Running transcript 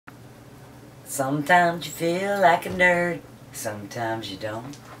Sometimes you feel like a nerd, sometimes you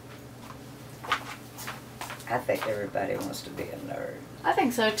don't. I think everybody wants to be a nerd. I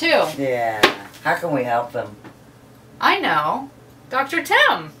think so too. Yeah. How can we help them? I know. Dr.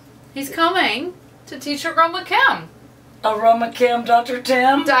 Tim. He's coming to teach Aroma Chem. Aroma Chem, Dr.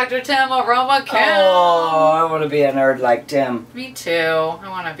 Tim? Dr. Tim, Aroma Chem. Oh, I want to be a nerd like Tim. Me too. I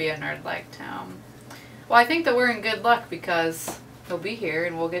want to be a nerd like Tim. Well, I think that we're in good luck because he'll be here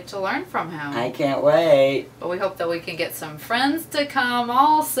and we'll get to learn from him. I can't wait. But we hope that we can get some friends to come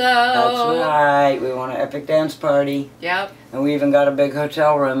also. That's right. We want an epic dance party. Yep. And we even got a big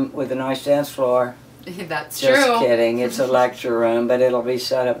hotel room with a nice dance floor. That's Just true. kidding. It's a lecture room, but it'll be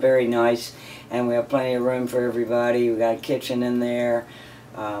set up very nice. And we have plenty of room for everybody. We got a kitchen in there.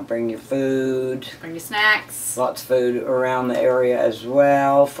 Bring your food. Bring your snacks. Lots of food around the area as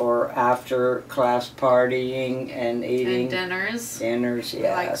well for after class partying and eating. And dinners. Dinners, yes. We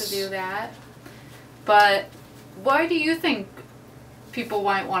like to do that. But why do you think people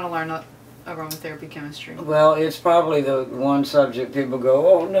might want to learn aromatherapy chemistry? Well, it's probably the one subject people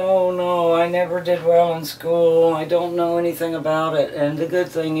go, oh no, I never did well in school. I don't know anything about it. And the good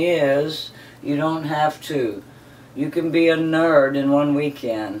thing is, you don't have to. You can be a nerd in one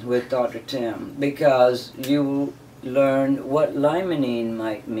weekend with Dr. Tim because you will learn what limonene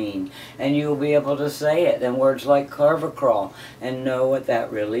might mean, and you'll be able to say it in words like carvacrol and know what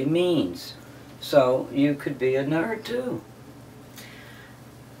that really means. So you could be a nerd too.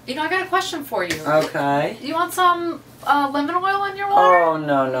 You know, I got a question for you. Okay. You want some lemon oil in your water? Oh,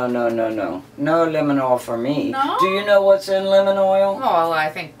 no. No lemon oil for me. No? Do you know what's in lemon oil? Well, I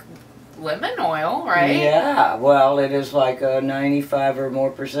think lemon oil, right? Yeah, well, it is like a 95 or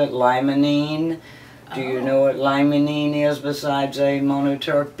more % limonene. Do you know what limonene is besides a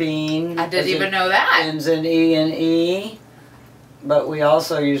monoterpene? I didn't even know that. Ends in E and E. But we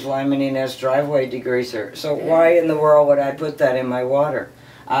also use limonene as driveway degreaser. So why in the world would I put that in my water?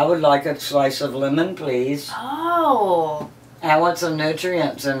 I would like a slice of lemon, please. Oh. I want some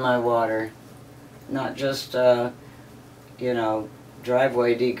nutrients in my water. Not just, you know,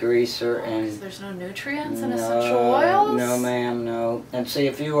 driveway degreaser and... There's no nutrients in essential oils? No, ma'am, no. And see,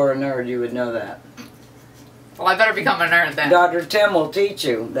 if you were a nerd, you would know that. Well, I better become a nerd then. Dr. Tim will teach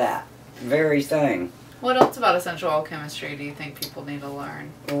you that very thing. What else about essential oil chemistry do you think people need to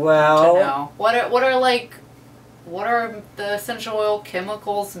learn? Well... To know? What are the essential oil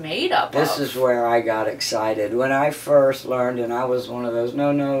chemicals made up of? This is where I got excited. When I first learned, and I was one of those,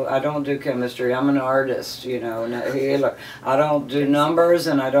 no, I don't do chemistry. I'm an artist, you know, a healer. I don't do numbers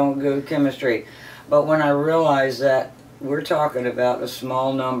and I don't do chemistry. But when I realized that we're talking about a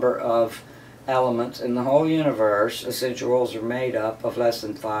small number of elements in the whole universe, essential oils are made up of less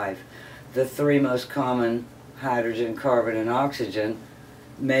than 5. The 3 most common, hydrogen, carbon, and oxygen,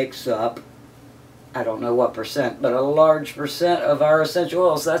 makes up, I don't know what %, but a large % of our essential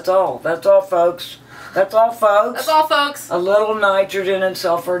oils. That's all. That's all, folks. That's all, folks. That's all, folks. A little nitrogen and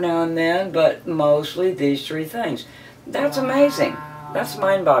sulfur now and then, but mostly these 3 things. That's amazing. That's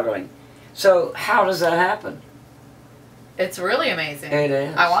mind-boggling. So how does that happen? It's really amazing. It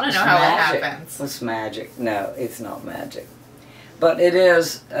is. I want to know how it happens. It's magic. No, it's not magic. But it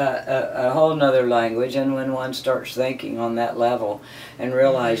is a whole nother language, and when one starts thinking on that level and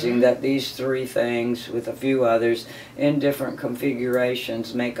realizing that these 3 things, with a few others, in different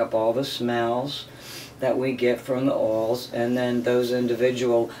configurations, make up all the smells that we get from the oils, and then those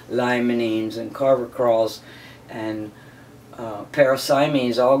individual limonenes and carvacrols and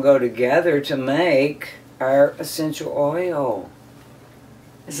paracymines all go together to make our essential oil.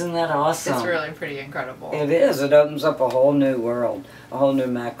 Isn't that awesome? It's really pretty incredible. It is. It opens up a whole new world, a whole new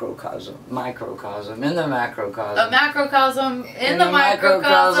microcosm in the macrocosm. A macrocosm in the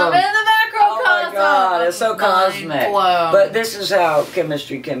microcosm in the macrocosm. Oh my God, it's so cosmic. Blown. But this is how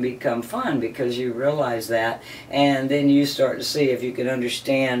chemistry can become fun, because you realize that, and then you start to see if you can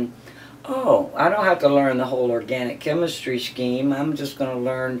understand, oh, I don't have to learn the whole organic chemistry scheme. I'm just going to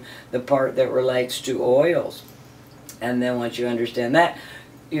learn the part that relates to oils. And then once you understand that,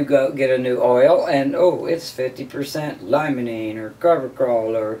 you go get a new oil, and oh, it's 50% limonene or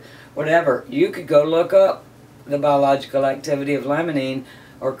carvacrol or whatever. You could go look up the biological activity of limonene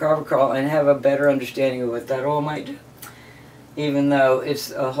or carvacrol and have a better understanding of what that oil might do. Even though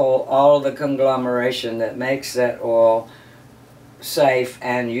it's all of the conglomeration that makes that oil safe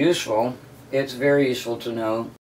and useful, it's very useful to know